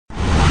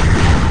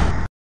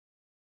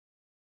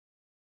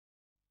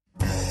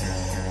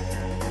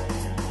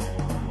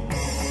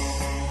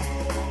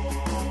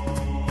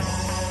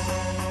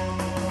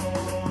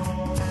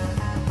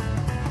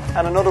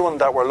And another one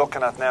that we're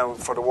looking at now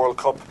for the World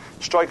Cup,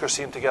 strikers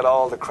seem to get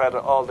all the credit,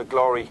 all the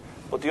glory,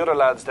 but the other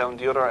lads down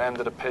the other end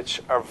of the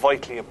pitch are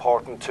vitally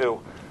important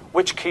too.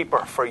 Which keeper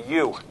for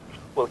you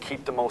will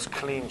keep the most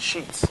clean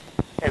sheets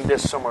in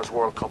this summer's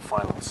World Cup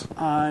finals?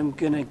 I'm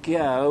going to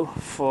go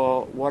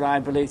for what I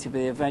believe to be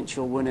the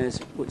eventual winners,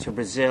 which are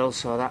Brazil,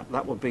 so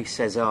that would be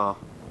Cesar.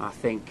 I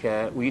think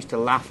we used to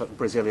laugh at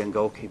Brazilian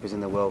goalkeepers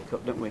in the World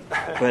Cup, didn't we?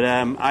 But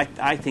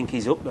I think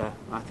he's up there.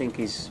 I think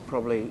he's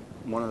probably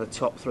one of the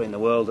top 3 in the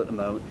world at the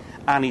moment,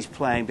 and he's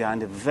playing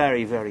behind a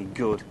very, very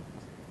good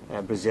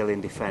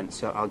Brazilian defence,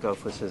 so I'll go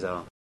for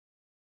Cesar.